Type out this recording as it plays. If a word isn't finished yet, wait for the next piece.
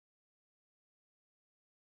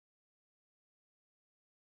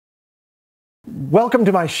Welcome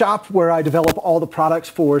to my shop where I develop all the products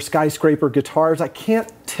for Skyscraper guitars. I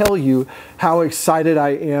can't tell you how excited I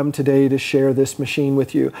am today to share this machine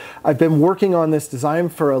with you. I've been working on this design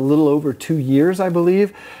for a little over 2 years, I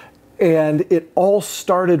believe, and it all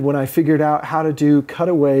started when I figured out how to do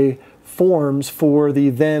cutaway forms for the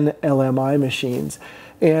then LMI machines.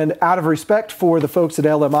 And out of respect for the folks at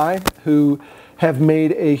LMI who have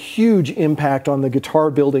made a huge impact on the guitar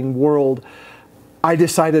building world, I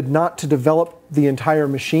decided not to develop the entire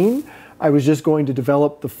machine. I was just going to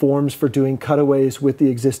develop the forms for doing cutaways with the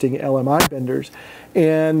existing LMI vendors.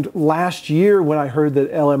 And last year, when I heard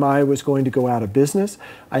that LMI was going to go out of business,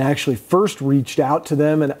 I actually first reached out to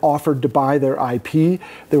them and offered to buy their IP.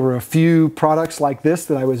 There were a few products like this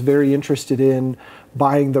that I was very interested in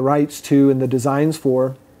buying the rights to and the designs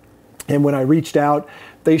for. And when I reached out,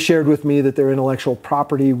 they shared with me that their intellectual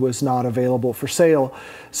property was not available for sale.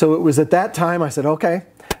 So it was at that time I said, okay,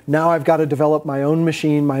 now I've got to develop my own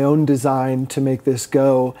machine, my own design to make this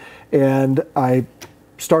go. And I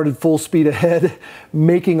started full speed ahead,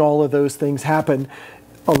 making all of those things happen.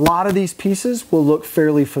 A lot of these pieces will look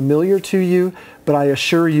fairly familiar to you, but I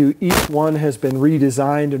assure you each one has been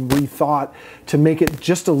redesigned and rethought to make it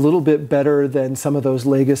just a little bit better than some of those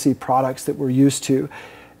legacy products that we're used to.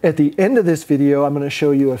 At the end of this video, I'm going to show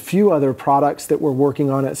you a few other products that we're working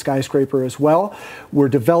on at Skyscraper as well. We're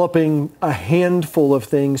developing a handful of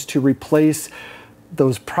things to replace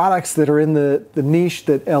those products that are in the niche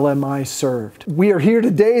that LMI served. We are here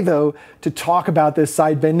today, though, to talk about this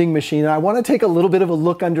side bending machine. And I want to take a little bit of a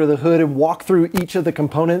look under the hood and walk through each of the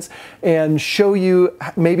components and show you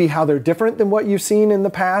maybe how they're different than what you've seen in the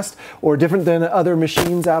past or different than other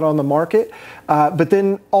machines out on the market, but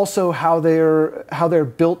then also how they're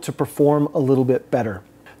built to perform a little bit better.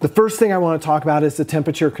 The first thing I want to talk about is the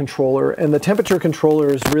temperature controller. And the temperature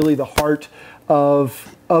controller is really the heart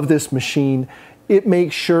of this machine. It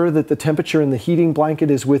makes sure that the temperature in the heating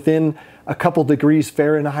blanket is within a couple degrees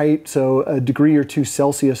Fahrenheit, so a degree or two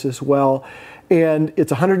Celsius as well. And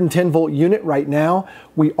it's a 110 volt unit right now.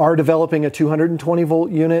 We are developing a 220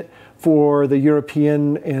 volt unit for the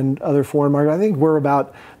European and other foreign markets. I think we're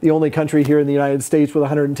about the only country here in the United States with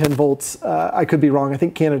 110 volts. I could be wrong. I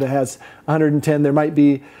think Canada has 110. There might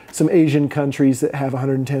be some Asian countries that have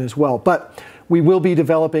 110 as well. But we will be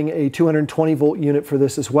developing a 220 volt unit for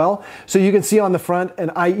this as well. So you can see on the front an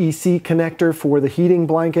IEC connector for the heating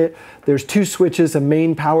blanket. There's two switches, a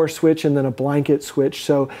main power switch and then a blanket switch.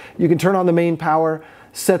 So you can turn on the main power,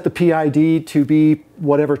 set the PID to be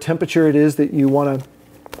whatever temperature it is that you want to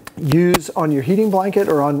use on your heating blanket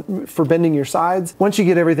or for bending your sides. Once you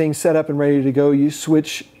get everything set up and ready to go, you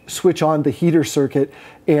switch on the heater circuit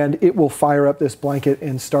and it will fire up this blanket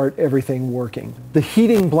and start everything working. The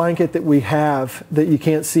heating blanket that we have that you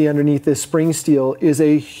can't see underneath this spring steel is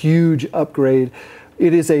a huge upgrade.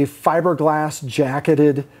 It is a fiberglass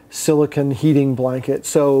jacketed silicone heating blanket.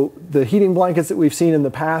 So the heating blankets that we've seen in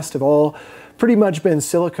the past have all pretty much been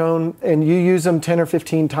silicone, and you use them 10 or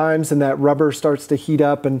 15 times and that rubber starts to heat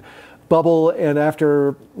up and bubble, and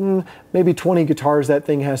after maybe 20 guitars that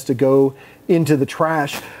thing has to go into the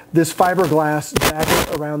trash. This fiberglass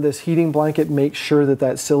jacket around this heating blanket makes sure that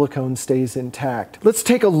that silicone stays intact. Let's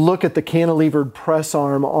take a look at the cantilevered press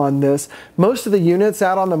arm on this. Most of the units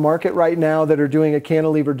out on the market right now that are doing a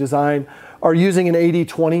cantilever design are using an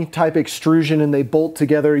 80-20 type extrusion, and they bolt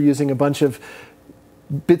together using a bunch of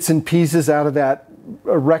bits and pieces out of that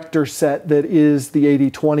erector set that is the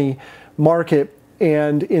 80-20 market.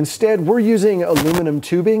 And instead we're using aluminum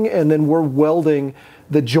tubing, and then we're welding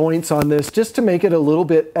the joints on this just to make it a little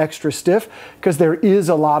bit extra stiff, because there is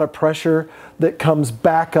a lot of pressure that comes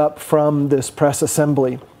back up from this press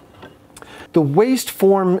assembly. The waist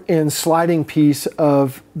form and sliding piece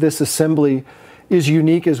of this assembly is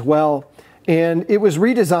unique as well. And it was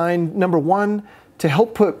redesigned, number one, to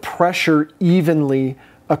help put pressure evenly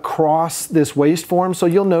across this waist form. So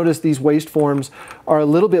you'll notice these waist forms are a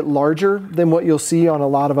little bit larger than what you'll see on a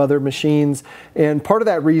lot of other machines. And part of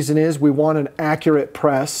that reason is we want an accurate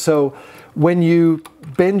press. So when you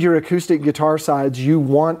bend your acoustic guitar sides, you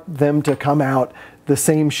want them to come out the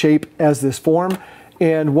same shape as this form.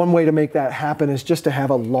 And one way to make that happen is just to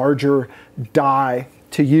have a larger die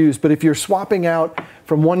to use. But if you're swapping out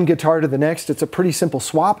from one guitar to the next, it's a pretty simple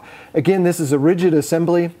swap. Again, this is a rigid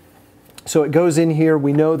assembly, so it goes in here.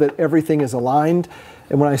 We know that everything is aligned,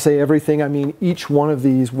 and when I say everything, I mean each one of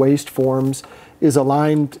these waist forms is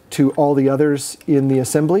aligned to all the others in the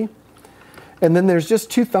assembly. And then there's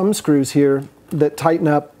just two thumb screws here that tighten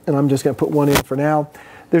up, and I'm just going to put one in for now.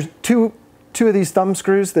 There's two two of these thumb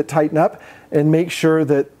screws that tighten up and make sure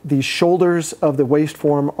that the shoulders of the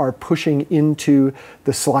waveform are pushing into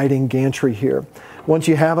the sliding gantry here. Once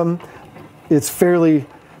you have them, it's fairly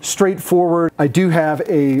straightforward. I do have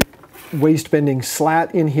a waist bending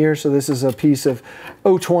slat in here, so this is a piece of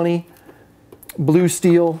 020 blue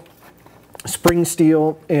steel, spring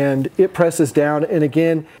steel, and it presses down. And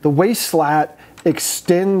again, the waist slat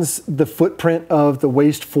extends the footprint of the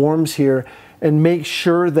waist forms here and makes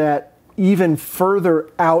sure that even further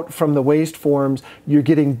out from the waist forms, you're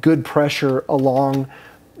getting good pressure along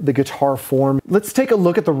the guitar form. Let's take a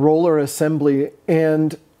look at the roller assembly.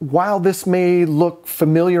 And while this may look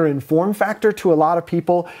familiar in form factor to a lot of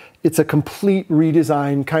people, it's a complete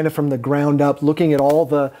redesign kind of from the ground up, looking at all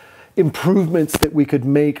the improvements that we could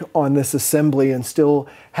make on this assembly and still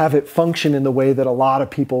have it function in the way that a lot of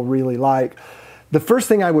people really like. The first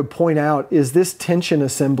thing I would point out is this tension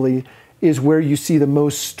assembly is where you see the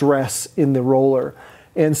most stress in the roller.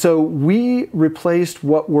 And so we replaced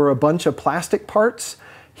what were a bunch of plastic parts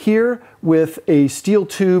here with a steel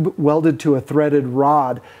tube welded to a threaded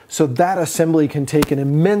rod, so that assembly can take an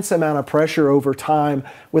immense amount of pressure over time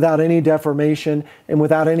without any deformation and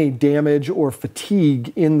without any damage or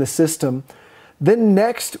fatigue in the system. Then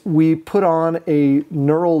next we put on a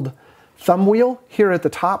knurled thumb wheel here at the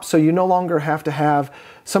top, so you no longer have to have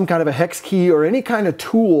some kind of a hex key or any kind of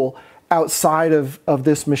tool outside of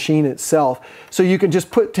this machine itself. So you can just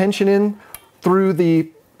put tension in through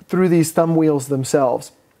these thumb wheels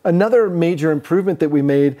themselves. Another major improvement that we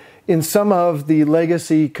made in some of the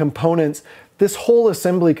legacy components, this whole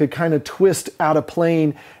assembly could kind of twist out of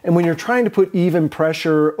plane, and when you're trying to put even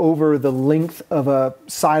pressure over the length of a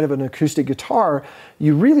side of an acoustic guitar,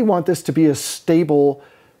 you really want this to be a stable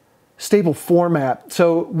format.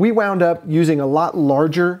 So we wound up using a lot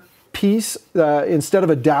larger piece. Instead of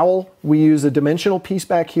a dowel, we use a dimensional piece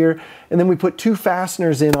back here, and then we put two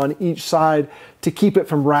fasteners in on each side to keep it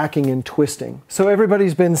from racking and twisting. So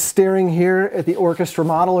everybody's been staring here at the orchestra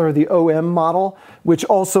model, or the OM model, which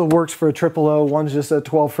also works for a triple O. One's just a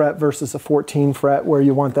 12 fret versus a 14 fret where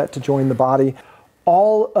you want that to join the body.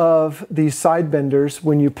 All of these side benders,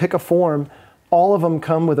 when you pick a form, all of them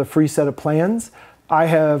come with a free set of plans. I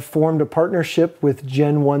have formed a partnership with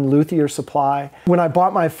Gen 1 Luthier Supply. When I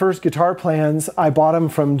bought my first guitar plans, I bought them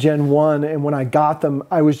from Gen 1, and when I got them,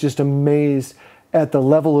 I was just amazed at the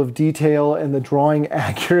level of detail and the drawing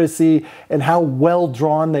accuracy and how well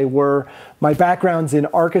drawn they were. My background's in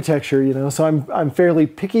architecture, you know, so I'm fairly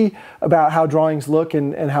picky about how drawings look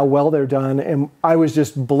and how well they're done, and I was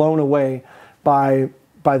just blown away by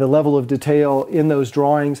the level of detail in those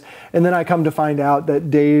drawings. And then I come to find out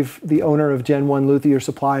that Dave, the owner of Gen 1 Luthier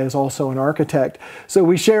Supply, is also an architect. So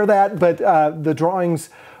we share that, but the drawings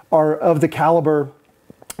are of the caliber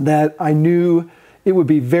that I knew it would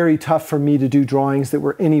be very tough for me to do drawings that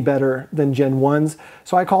were any better than Gen 1's.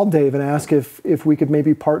 So I called Dave and asked if we could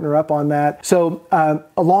maybe partner up on that. So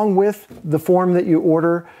along with the form that you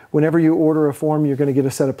order, whenever you order a form, you're going to get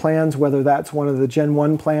a set of plans, whether that's one of the Gen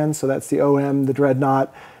 1 plans, so that's the OM, the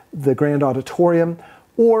Dreadnought, the Grand Auditorium,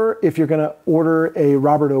 or if you're going to order a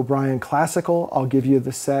Robert O'Brien Classical, I'll give you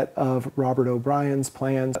the set of Robert O'Brien's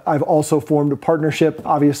plans. I've also formed a partnership,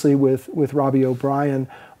 obviously, with Robbie O'Brien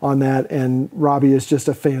on that, and Robbie is just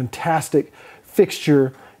a fantastic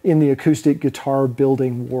fixture in the acoustic guitar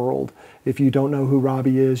building world. If you don't know who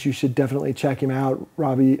Robbie is, you should definitely check him out.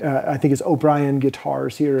 Robbie, I think it's O'Brien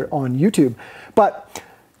Guitars here on YouTube. But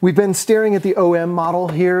we've been staring at the OM model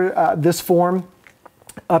here, this form.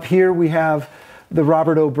 Up here we have the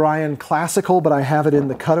Robert O'Brien Classical, but I have it in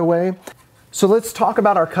the cutaway. So let's talk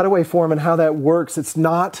about our cutaway form and how that works. It's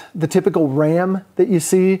not the typical ram that you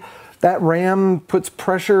see. That ram puts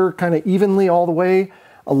pressure kind of evenly all the way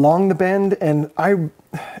along the bend, and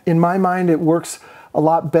in my mind, it works a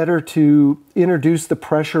lot better to introduce the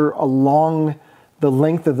pressure along the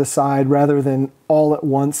length of the side rather than all at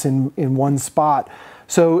once in one spot.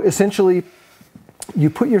 So essentially, you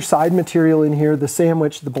put your side material in here, the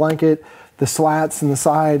sandwich, the blanket, the slats, and the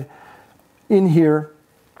side in here.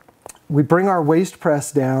 We bring our waist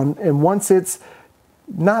press down, and once it's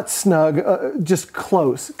not snug, just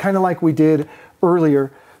close, kind of like we did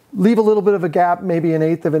earlier, leave a little bit of a gap, maybe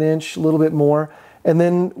 1/8 of an inch, a little bit more, and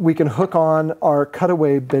then we can hook on our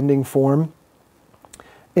cutaway bending form,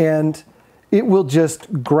 and it will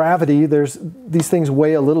just gravity, these things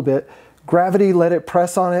weigh a little bit, gravity, let it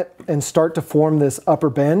press on it and start to form this upper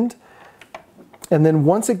bend. And then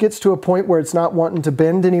once it gets to a point where it's not wanting to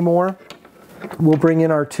bend anymore, we'll bring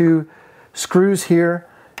in our two screws here,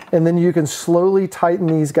 and then you can slowly tighten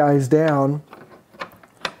these guys down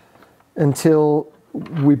until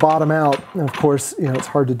we bottom out. And of course, you know, it's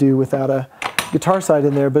hard to do without a guitar side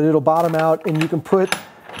in there, but it'll bottom out, and you can put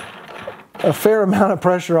a fair amount of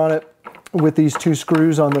pressure on it with these 2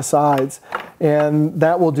 screws on the sides, and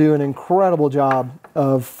that will do an incredible job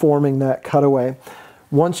of forming that cutaway.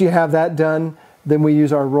 Once you have that done, then we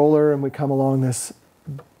use our roller and we come along this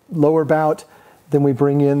lower bout, then we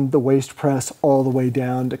bring in the waist press all the way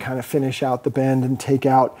down to kind of finish out the bend and take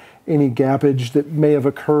out any gappage that may have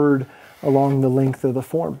occurred along the length of the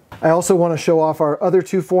form. I also want to show off our other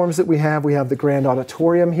 2 forms that we have. We have the Grand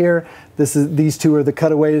Auditorium here. These 2 are the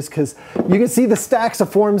cutaways, because you can see the stacks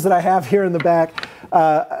of forms that I have here in the back.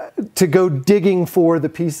 To go digging for the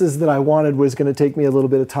pieces that I wanted was going to take me a little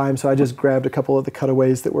bit of time, so I just grabbed a couple of the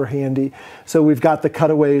cutaways that were handy. So we've got the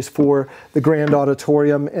cutaways for the Grand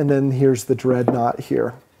Auditorium, and then here's the Dreadnought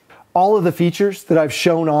here. All of the features that I've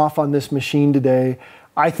shown off on this machine today,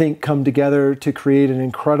 I think, come together to create an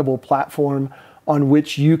incredible platform on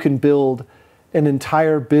which you can build an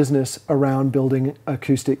entire business around building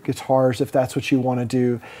acoustic guitars, if that's what you want to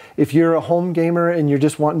do. If you're a home gamer and you're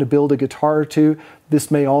just wanting to build a guitar or 2,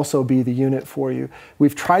 this may also be the unit for you.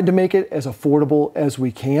 We've tried to make it as affordable as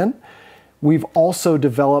we can. We've also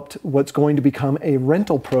developed what's going to become a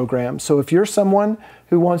rental program. So if you're someone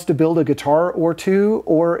who wants to build a guitar or 2,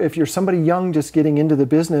 or if you're somebody young just getting into the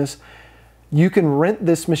business, you can rent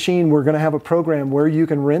this machine. We're going to have a program where you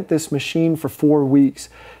can rent this machine for 4 weeks.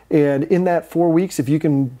 And in that 4 weeks, if you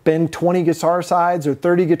can bend 20 guitar sides or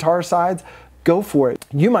 30 guitar sides, go for it.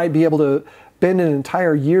 You might be able to bend an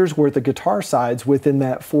entire year's worth of guitar sides within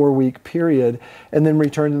that 4-week period and then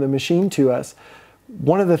return the machine to us.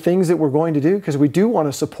 One of the things that we're going to do, because we do want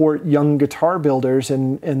to support young guitar builders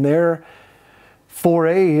and their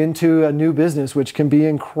foray into a new business, which can be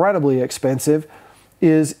incredibly expensive,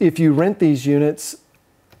 is if you rent these units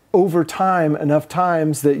over time, enough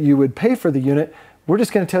times that you would pay for the unit, we're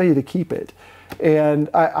just going to tell you to keep it. And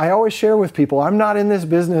I always share with people, I'm not in this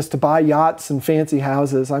business to buy yachts and fancy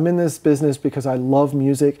houses. I'm in this business because I love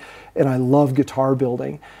music and I love guitar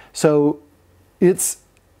building. So it's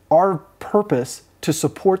our purpose to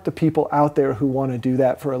support the people out there who want to do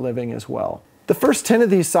that for a living as well. The first 10 of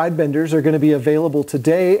these side benders are going to be available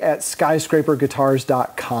today at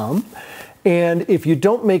skyscraperguitars.com. And if you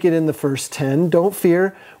don't make it in the first 10, don't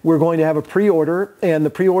fear. We're going to have a pre-order, and the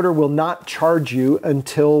pre-order will not charge you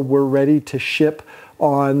until we're ready to ship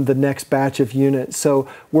on the next batch of units. So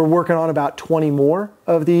we're working on about 20 more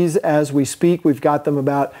of these as we speak. We've got them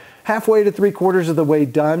about halfway to 3/4 of the way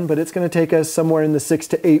done, but it's going to take us somewhere in the 6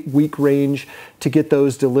 to 8 week range to get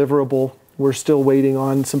those deliverable. We're still waiting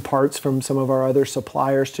on some parts from some of our other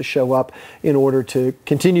suppliers to show up in order to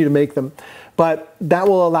continue to make them. But that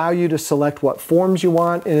will allow you to select what forms you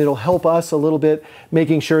want, and it'll help us a little bit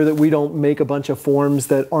making sure that we don't make a bunch of forms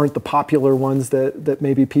that aren't the popular ones that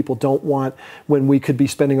maybe people don't want, when we could be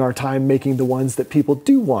spending our time making the ones that people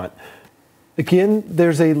do want. Again,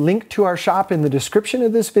 there's a link to our shop in the description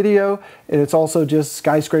of this video, and it's also just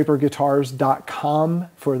skyscraperguitars.com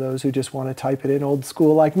for those who just want to type it in old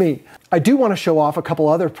school like me. I do want to show off a couple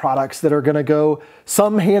other products that are going to go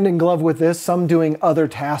some hand in glove with this, some doing other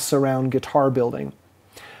tasks around guitar building.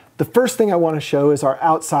 The first thing I want to show is our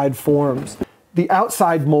outside forms. The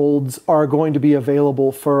outside molds are going to be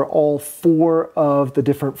available for all 4 of the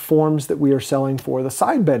different forms that we are selling for the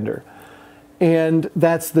side bender. And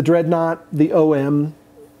that's the Dreadnought, the OM,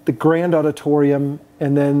 the Grand Auditorium,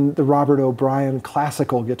 and then the Robert O'Brien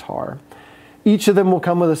classical guitar. Each of them will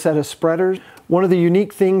come with a set of spreaders. One of the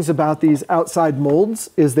unique things about these outside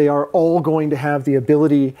molds is they are all going to have the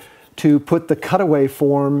ability to put the cutaway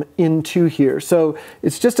form into here. So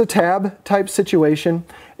it's just a tab type situation,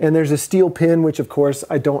 and there's a steel pin, which of course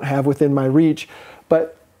I don't have within my reach,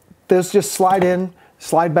 but those just slide in,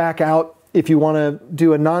 slide back out. If you want to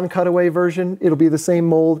do a non-cutaway version, it'll be the same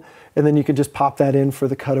mold, and then you can just pop that in for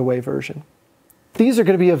the cutaway version. These are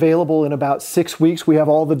going to be available in about 6 weeks. We have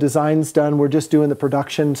all the designs done. We're just doing the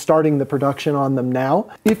production, starting the production on them now.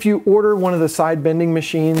 If you order one of the side bending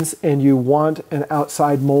machines and you want an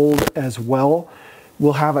outside mold as well,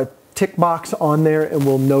 we'll have a tick box on there and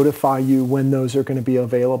we'll notify you when those are going to be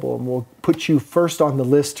available, and we'll put you first on the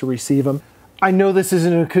list to receive them. I know this is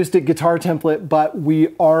an acoustic guitar template, but we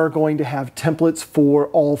are going to have templates for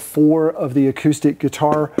all 4 of the acoustic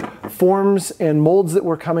guitar forms and molds that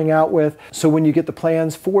we're coming out with. So when you get the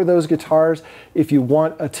plans for those guitars, if you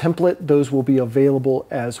want a template, those will be available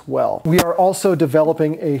as well. We are also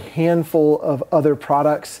developing a handful of other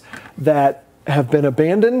products that have been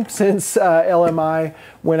abandoned since LMI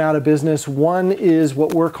went out of business. One is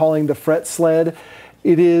what we're calling the Fret Sled.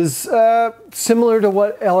 It is similar to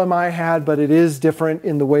what LMI had, but it is different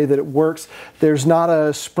in the way that it works. There's not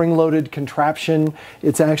a spring-loaded contraption.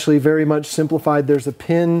 It's actually very much simplified. There's a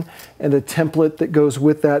pin and a template that goes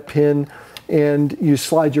with that pin, and you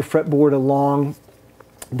slide your fretboard along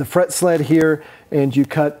the fret sled here, and you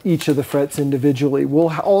cut each of the frets individually.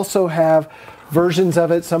 We'll also have versions of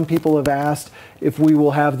it. Some people have asked if we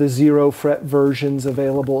will have the 0 fret versions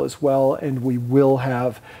available as well, and we will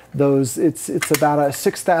have those. It's about a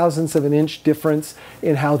 6/1000th of an inch difference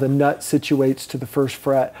in how the nut situates to the first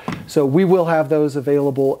fret. So we will have those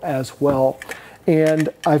available as well. And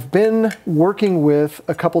I've been working with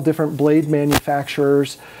a couple different blade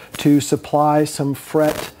manufacturers to supply some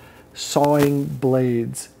fret sawing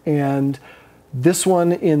blades. And this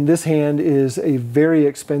one in this hand is a very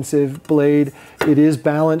expensive blade. It is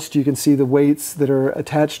balanced. You can see the weights that are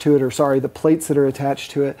attached to it, or sorry, the plates that are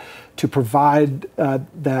attached to it to provide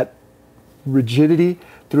that rigidity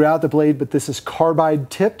throughout the blade, but this is carbide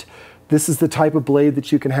tipped. This is the type of blade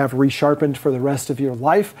that you can have resharpened for the rest of your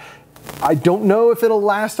life. I don't know if it'll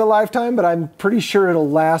last a lifetime, but I'm pretty sure it'll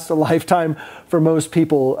last a lifetime for most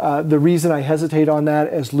people. The reason I hesitate on that,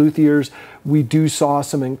 as luthiers, we do saw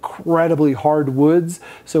some incredibly hard woods.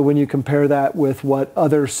 So when you compare that with what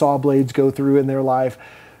other saw blades go through in their life,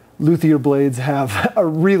 luthier blades have a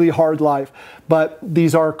really hard life. But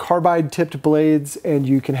these are carbide tipped blades, and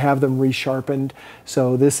you can have them resharpened.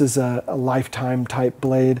 So this is a lifetime type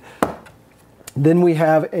blade. Then we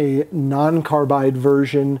have a non-carbide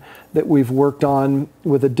version that we've worked on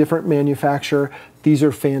with a different manufacturer. These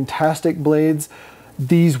are fantastic blades.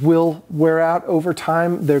 These will wear out over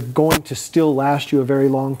time. They're going to still last you a very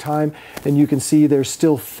long time. And you can see there's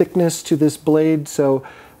still thickness to this blade. So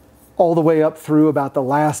all the way up through about the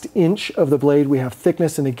last inch of the blade, we have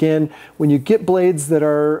thickness. And again, when you get blades that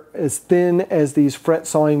are as thin as these fret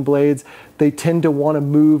sawing blades, they tend to want to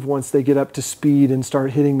move once they get up to speed and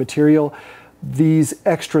start hitting material. These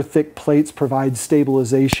extra thick plates provide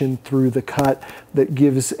stabilization through the cut that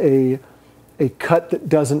gives a cut that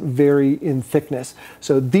doesn't vary in thickness.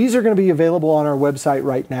 So these are going to be available on our website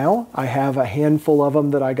right now. I have a handful of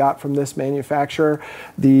them that I got from this manufacturer.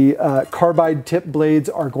 The carbide tip blades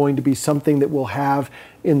are going to be something that we'll have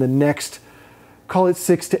in the next, call it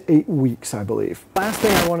 6 to 8 weeks, I believe. Last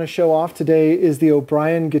thing I want to show off today is the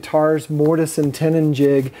O'Brien Guitars Mortise and Tenon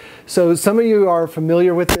jig. So some of you are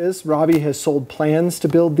familiar with this. Robbie has sold plans to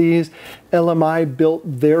build these. LMI built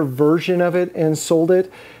their version of it and sold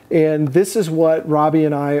it. And this is what Robbie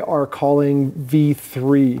and I are calling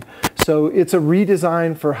V3. So it's a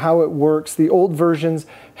redesign for how it works. The old versions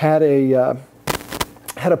had a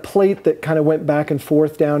plate that kind of went back and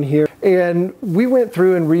forth down here. And we went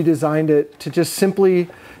through and redesigned it to just simply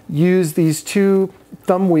use these 2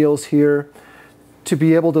 thumb wheels here to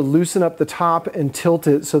be able to loosen up the top and tilt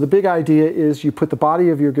it. So the big idea is you put the body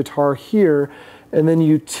of your guitar here, and then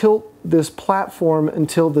you tilt this platform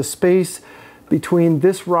until the space between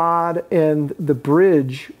this rod and the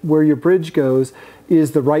bridge, where your bridge goes,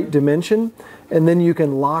 is the right dimension. And then you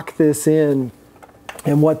can lock this in.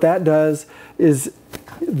 And what that does is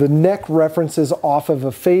the neck references off of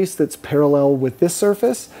a face that's parallel with this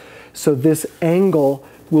surface. So this angle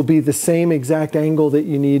will be the same exact angle that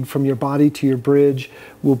you need from your body to your bridge,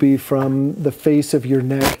 will be from the face of your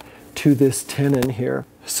neck to this tenon here.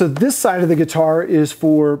 So this side of the guitar is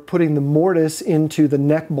for putting the mortise into the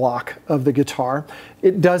neck block of the guitar.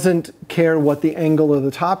 It doesn't care what the angle of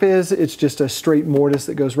the top is. It's just a straight mortise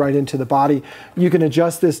that goes right into the body. You can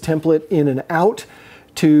adjust this template in and out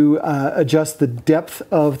to adjust the depth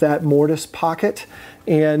of that mortise pocket.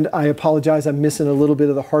 And I apologize, I'm missing a little bit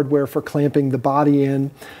of the hardware for clamping the body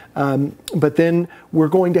in. But then we're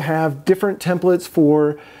going to have different templates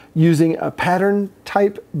for using a pattern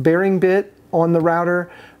type bearing bit on the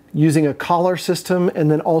router, using a collar system,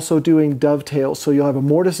 and then also doing dovetails. So you'll have a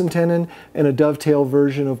mortise and tenon and a dovetail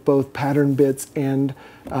version of both pattern bits and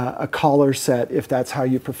a collar set, if that's how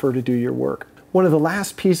you prefer to do your work. One of the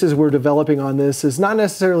last pieces we're developing on this is not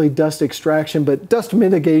necessarily dust extraction, but dust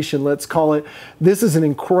mitigation, let's call it. This is an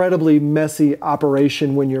incredibly messy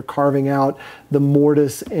operation when you're carving out the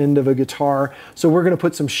mortise end of a guitar. So we're going to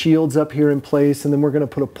put some shields up here in place, and then we're going to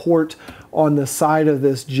put a port on the side of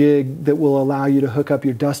this jig that will allow you to hook up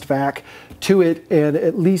your dust vac to it and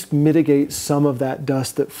at least mitigate some of that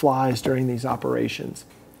dust that flies during these operations.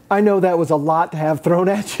 I know that was a lot to have thrown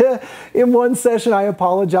at you in one session. I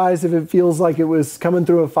apologize if it feels like it was coming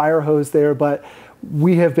through a fire hose there, but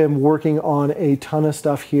We have been working on a ton of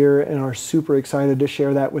stuff here and are super excited to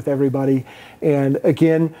share that with everybody. And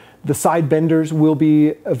again, the side benders will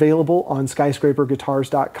be available on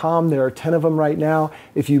skyscraperguitars.com. There are 10 of them right now.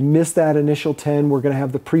 If you miss that initial 10, we're going to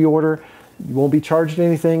have the pre-order. You won't be charged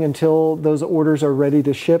anything until those orders are ready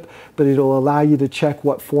to ship, but it'll allow you to check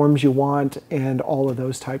what forms you want and all of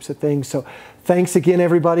those types of things. So thanks again,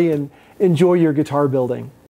 everybody, and enjoy your guitar building.